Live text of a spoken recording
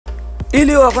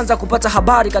Ili wa kwanza kupata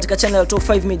habari katika channel ya Top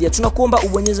 5 Media, tunakuomba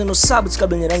ubonyeze no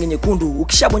subscribe yenye rangi nyekundu.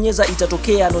 Ukishabonyeza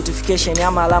itatokea notification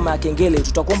ama alama ya kengele.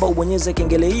 Tutakuomba ubonyeze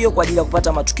kengele hiyo kwa ajili ya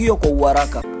kupata matukio kwa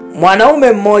uharaka.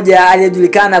 Mwanaume mmoja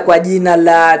aliyejulikana kwa jina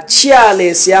la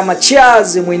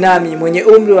Charles Mwinami mwenye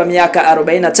umri wa miaka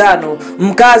 45,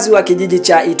 mkazi wa kijiji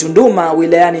cha Itunduma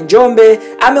wilayani Njombe,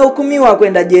 amehukumiwa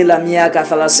kwenda jela miaka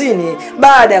 30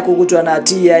 baada ya kukutwa na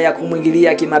hatia ya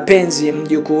kumwingilia kimapenzi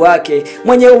mjukuu wake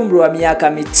mwenye umri wa miaka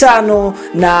 5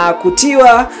 na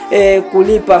kutiwa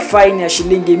kulipa faini ya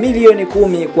shilingi milioni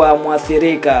 10 kwa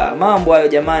mwathirika. Mambo hayo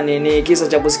jamani, ni kisa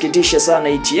cha kusikitisha sana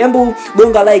hichi. Hebu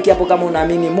gonga like hapo kama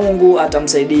unaamini Mungu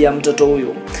atamsaidia mtoto huyo.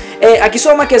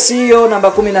 Akisoma kesi hiyo namba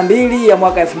 12 ya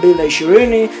mwaka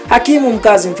 2020, hakimu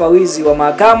mkazi mfawizi wa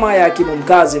mahakama ya hakimu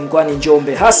mkazi mkoani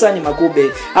Njombe Hassan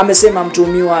Makube amesema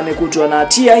mtuhumiwa amekutwa na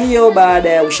hatia hiyo baada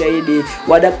ya ushahidi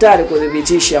wa daktari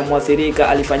kuthibitisha mwathirika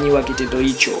alifanyiwa kitendo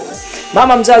hicho.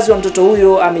 Mama mzazi wa mtoto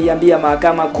huyo ameiambia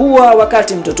mahakama kuwa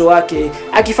wakati mtoto wake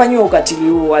akifanyiwa ukatili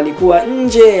huo alikuwa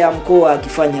nje ya mkoa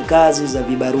akifanya kazi za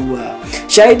vibarua.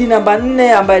 Shahidi namba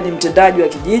 4 ambaye ni mtendaji wa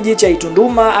kijiji cha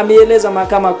Itunduma ameeleza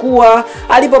mahakama kuwa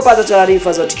alipopata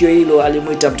taarifa za tukio hilo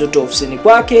alimuita mtoto ofisini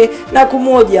kwake na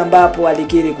kumhoji, ambapo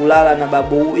alikiri kulala na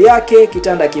babu yake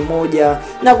kitanda kimoja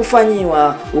na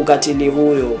kufanyiwa ukatili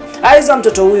huyo. Aidha,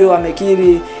 mtoto huyo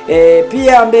amekiri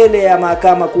pia mbele ya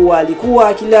mahakama kuwa alikuwa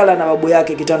akilala na babu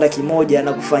yake kitanda kimoja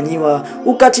na kufanyiwa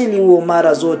ukatili huo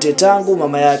mara zote tangu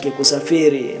mama yake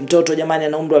kusafiri. Mtoto jamani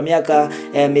ana umri wa miaka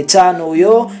 5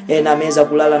 huyo, na ameweza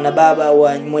kulala na baba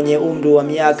mwenye umri wa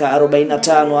miaka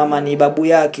 45 ama ni babu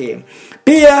yake.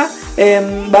 Pia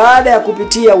baada ya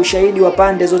kupitia ushahidi wa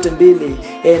pande zote mbili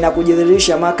na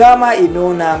kujidhihirisha, mahakama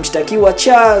imeona mshtakiwa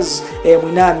Charles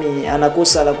Mwinami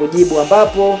anakosa la kujibu,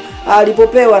 ambapo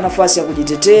alipopewa nafasi ya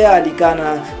kujitetea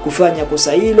alikana kufanya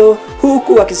kosa hilo,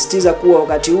 huku akisisitiza kuwa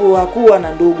wakati huo hakuwa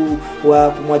na ndugu wa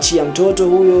kumwachia mtoto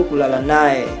huyo kulala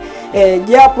naye.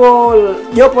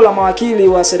 Jopo la mawakili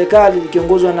wa serikali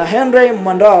likiongozwa na Henry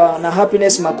Mwandawa na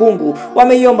Happiness Makungu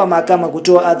wameiomba mahakama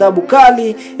kutoa adhabu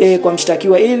kali kwa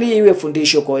mshtakiwa ili iwe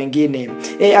fundisho kwa wengine.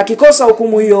 Akikosa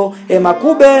hukumu hiyo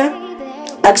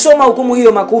Akisoma hukumu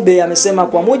hiyo, Makube amesema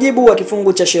kwa mujibu wa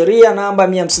kifungu cha sheria namba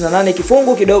 158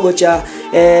 kifungu kidogo cha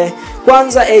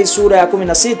kwanza sura ya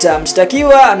 16,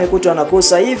 mshtakiwa amekutwa na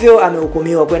kosa, hivyo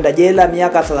amehukumiwa kwenda jela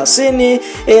miaka 30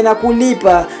 na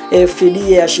kulipa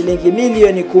fidia ya shilingi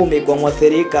milioni 10 kwa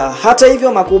mwathirika. Hata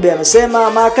hivyo, Makube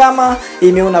amesema mahakama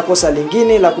imeona kosa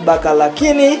lingine la kubaka,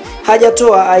 lakini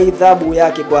hajatoa adhabu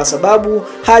yake kwa sababu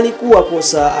halikuwa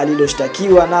kosa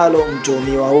aliloshtakiwa nalo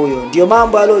mtuhumiwa huyo. Ndio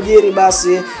mambo aliyojiri.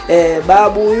 Basi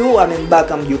babu huyu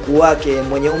amembaka mjukuu wake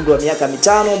mwenye umri wa miaka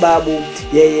 5. Babu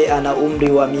yeye ana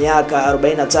umri wa miaka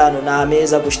 45 na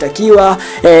ameweza kushtakiwa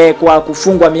kwa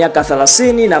kufungwa miaka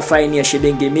 30 na faini ya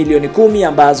shilingi milioni 10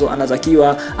 ambazo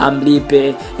anatakiwa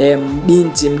amlipe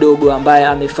binti mdogo ambaye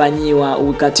amefanyiwa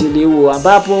ukatili huo,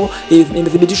 ambapo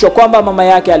imethibitishwa kwamba mama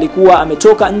yake alikuwa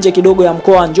ametoka nje kidogo ya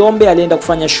mkoa wa Njombe, alienda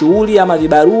kufanya shughuli ama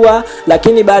vibarua,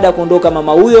 lakini baada ya kuondoka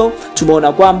mama huyo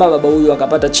tumeona kwamba baba huyo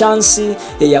akapata chance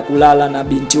ya kulala na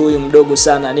binti huyo mdogo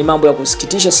sana. Ni mambo ya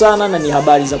kusikitisha sana na ni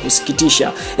habari za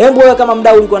kusikitisha. Hebu wewe kama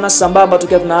mdau ulikuwa nasi sambamba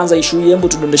tukiwa tunaanza issue hii, hebu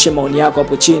tudondeshe maoni yako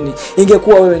hapo chini.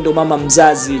 Ingekuwa wewe ndo mama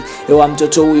mzazi wa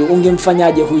mtoto huyu,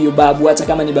 ungemfanyaje huyu babu? Hata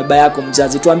kama ni baba yako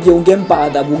mzazi, tuambie ungempa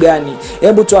adhabu gani?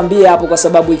 Hebu tuambie hapo, kwa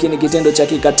sababu hiki ni kitendo cha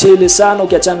kikatili sana.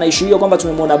 Ukiachana na issue hiyo kwamba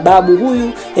tumemwona babu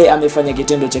huyu amefanya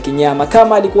kitendo cha kinyama,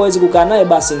 kama alikuwa hawezi kukaa naye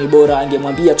basi ni bora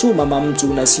angemwambia tu mama mtu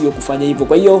na sio kufanya hivyo.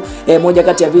 Kwa hiyo moja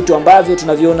kati ya vitu ambavyo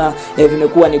tunaviona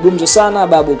vimekuwa ni gumzo sana,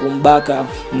 babu kumbaka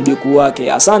mjukuu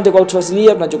wake. Asante kwa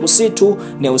kutufuatilia, tunachokusitu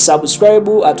ni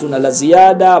usubscribe. Hatuna la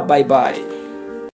ziada. Bye bye.